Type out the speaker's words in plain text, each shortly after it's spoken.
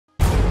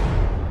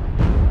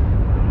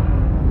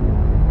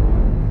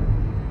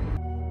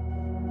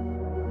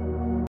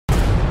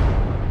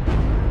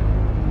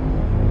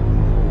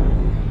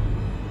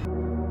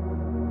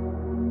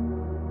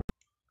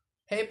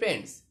Hey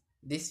friends,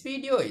 this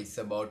video is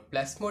about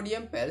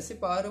Plasmodium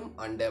falciparum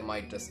under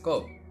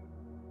microscope.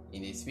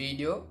 In this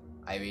video,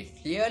 I will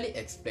clearly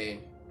explain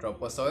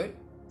Trophozoites,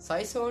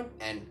 Schizont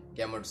and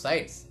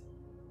Gametocytes.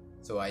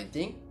 So I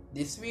think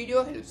this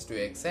video helps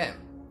to exam.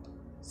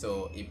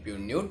 So if you're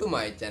new to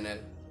my channel,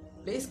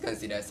 please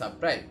consider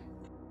subscribe.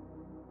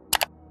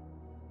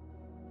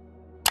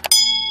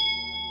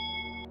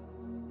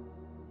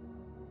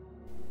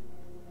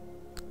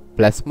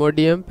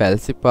 Plasmodium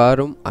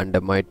falciparum under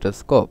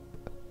microscope.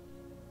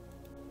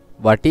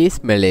 What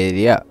is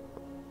malaria?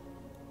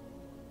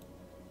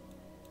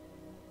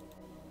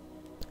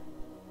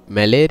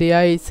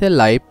 Malaria is a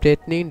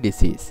life-threatening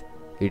disease.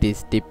 It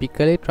is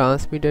typically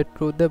transmitted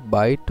through the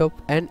bite of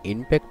an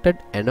infected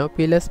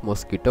Anopheles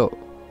mosquito.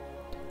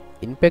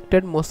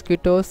 Infected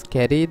mosquitoes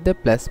carry the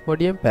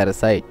Plasmodium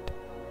parasite.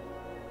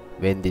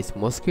 When this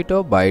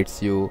mosquito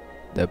bites you,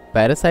 the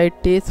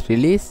parasite is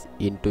released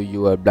into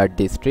your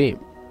bloodstream.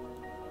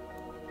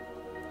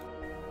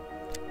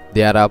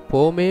 There are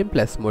four main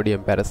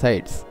Plasmodium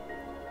parasites.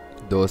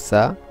 Those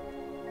are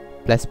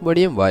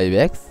Plasmodium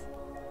vivax,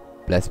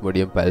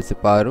 Plasmodium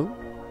falciparum,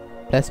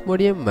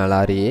 Plasmodium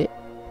malariae,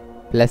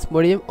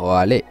 Plasmodium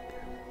ovale.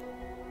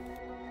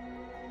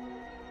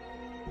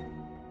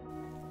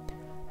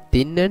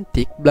 Thin and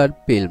thick blood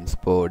films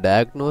for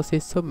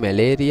diagnosis of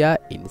malaria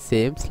in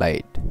same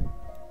slide.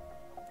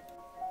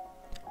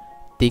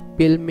 Thick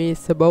film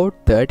is about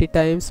 30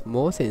 times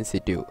more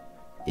sensitive.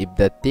 If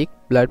the thick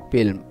blood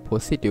film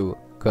positive,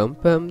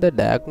 confirm the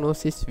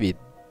diagnosis with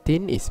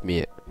thin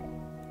smear.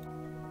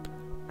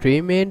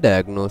 Three main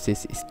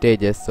diagnosis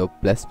stages of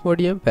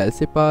Plasmodium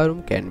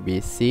falciparum can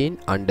be seen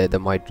under the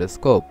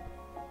microscope: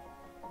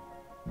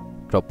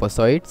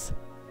 Trophozoites,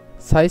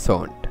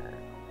 Schizont,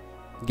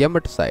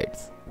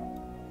 Gametocytes.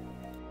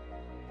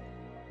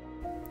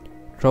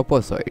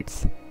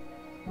 Trophozoites.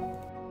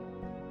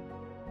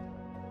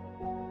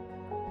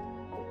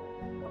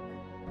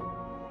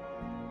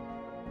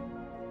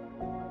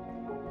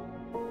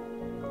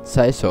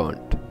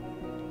 Schizont.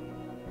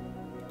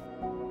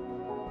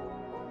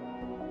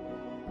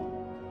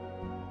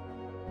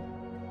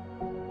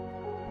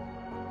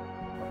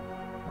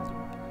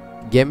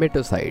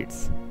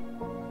 Gametocytes.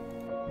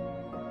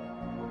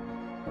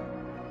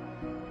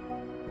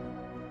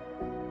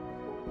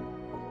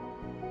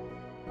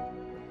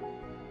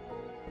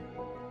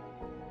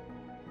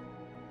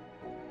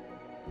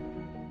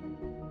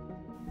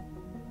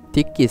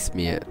 Thick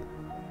smear.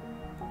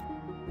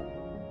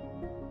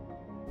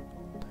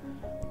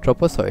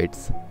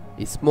 Trophozoites,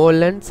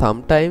 small and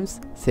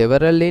sometimes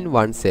several in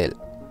one cell.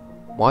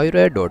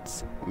 Moirrhea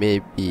dots may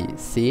be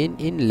seen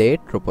in late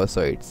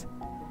trophozoites.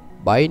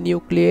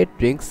 Binucleate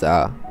rings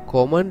are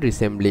common,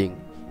 resembling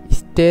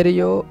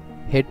stereo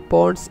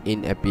headphones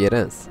in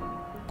appearance.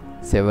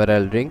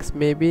 Several rings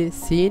may be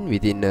seen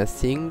within a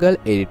single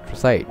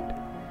erythrocyte.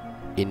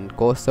 In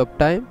course of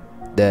time,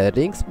 the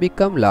rings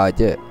become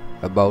larger,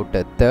 about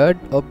a third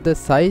of the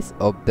size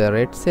of the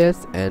red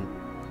cells, and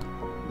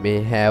may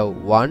have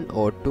one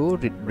or two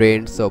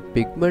grains of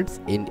pigments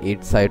in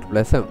its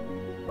cytoplasm.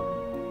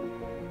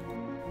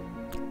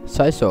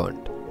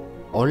 Schizont,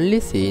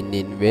 only seen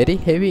in very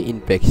heavy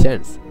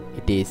infections.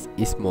 It is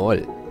small.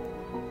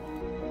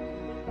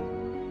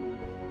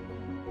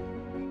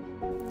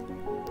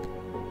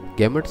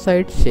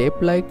 Gametocytes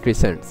shaped like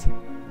crescents.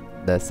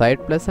 The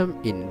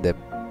cytoplasm in the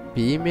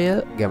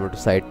female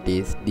gametocyte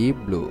is deep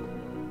blue,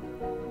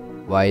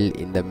 while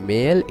in the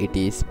male it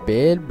is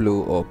pale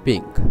blue or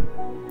pink.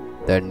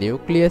 The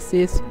nucleus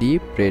is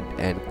deep red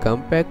and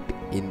compact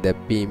in the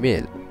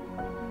female,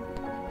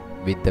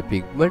 with the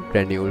pigment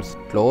granules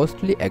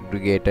closely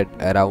aggregated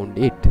around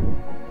it,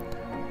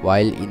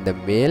 while in the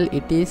male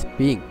it is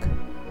pink,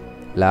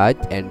 large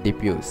and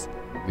diffuse,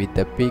 with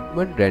the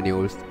pigment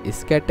granules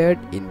scattered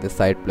in the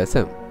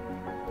cytoplasm.